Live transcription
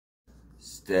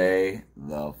Stay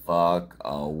the fuck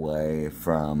away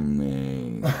from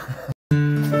me.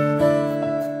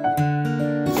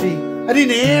 See, I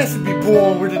didn't ask to be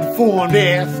born with a deformed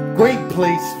ass. Great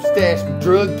place to stash my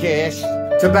drug cash.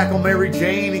 Tobacco, Mary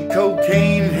Jane, and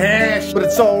cocaine and hash. But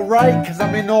it's alright, cause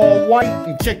I'm in all white.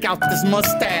 And check out this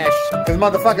mustache. Cause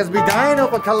motherfuckers be dying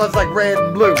over colors like red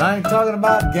and blue. I ain't talking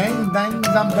about gang things,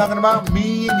 I'm talking about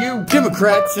me and you.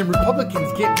 Democrats and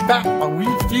Republicans get back while we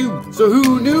feud. So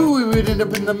who knew we would end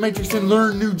up in the Matrix and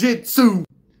learn Nujitsu?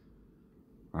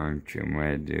 Aren't you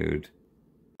my dude?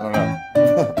 I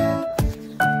don't know.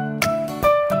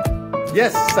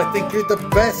 Yes, I think you're the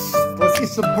best. Let's get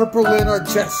some purple in our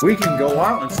chest. We can go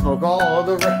out and smoke all of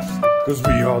the rest. Cause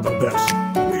we are the best.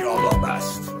 We are the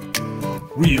best.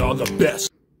 We are the best.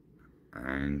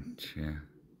 Aren't you?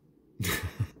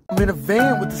 I'm in a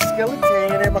van with the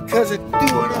skeleton and my cousin doing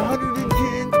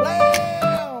 110.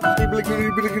 Bam!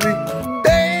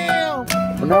 Bam!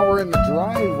 Well, now we're in the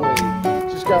driveway.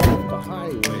 Just got off the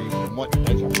highway. And what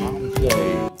does your mom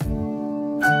say?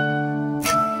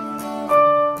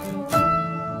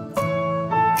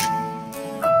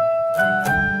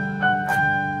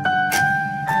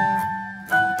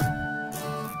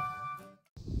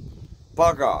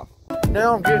 Fuck off.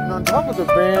 Now I'm getting on top of the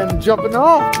van and jumping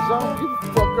off. Cause I don't give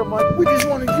a fuck. I'm like, we just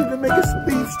wanted you to make us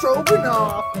beef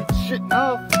stroganoff. Shitting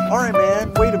up. Alright,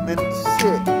 man, wait a minute.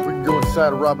 Sit. We can go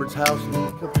inside of Robert's house and eat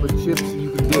a couple of chips and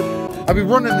you can dip. I'll be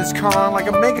running this con like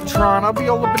a Megatron. I'll be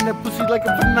all up in that pussy like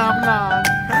a phenomenon.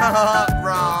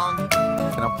 Wrong.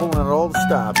 And I'm pulling out all the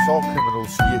stops. All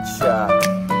criminals get shot.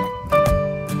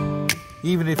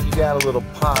 Even if you got a little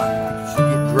pot, you should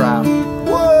get dropped.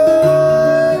 What?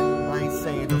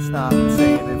 Stop, I'm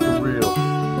saying it for real.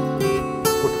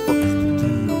 What the fuck is the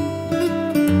deal?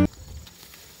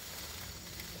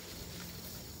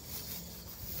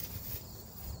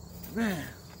 Man,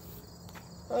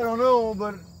 I don't know,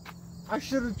 but I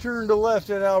should have turned to left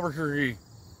at Albuquerque.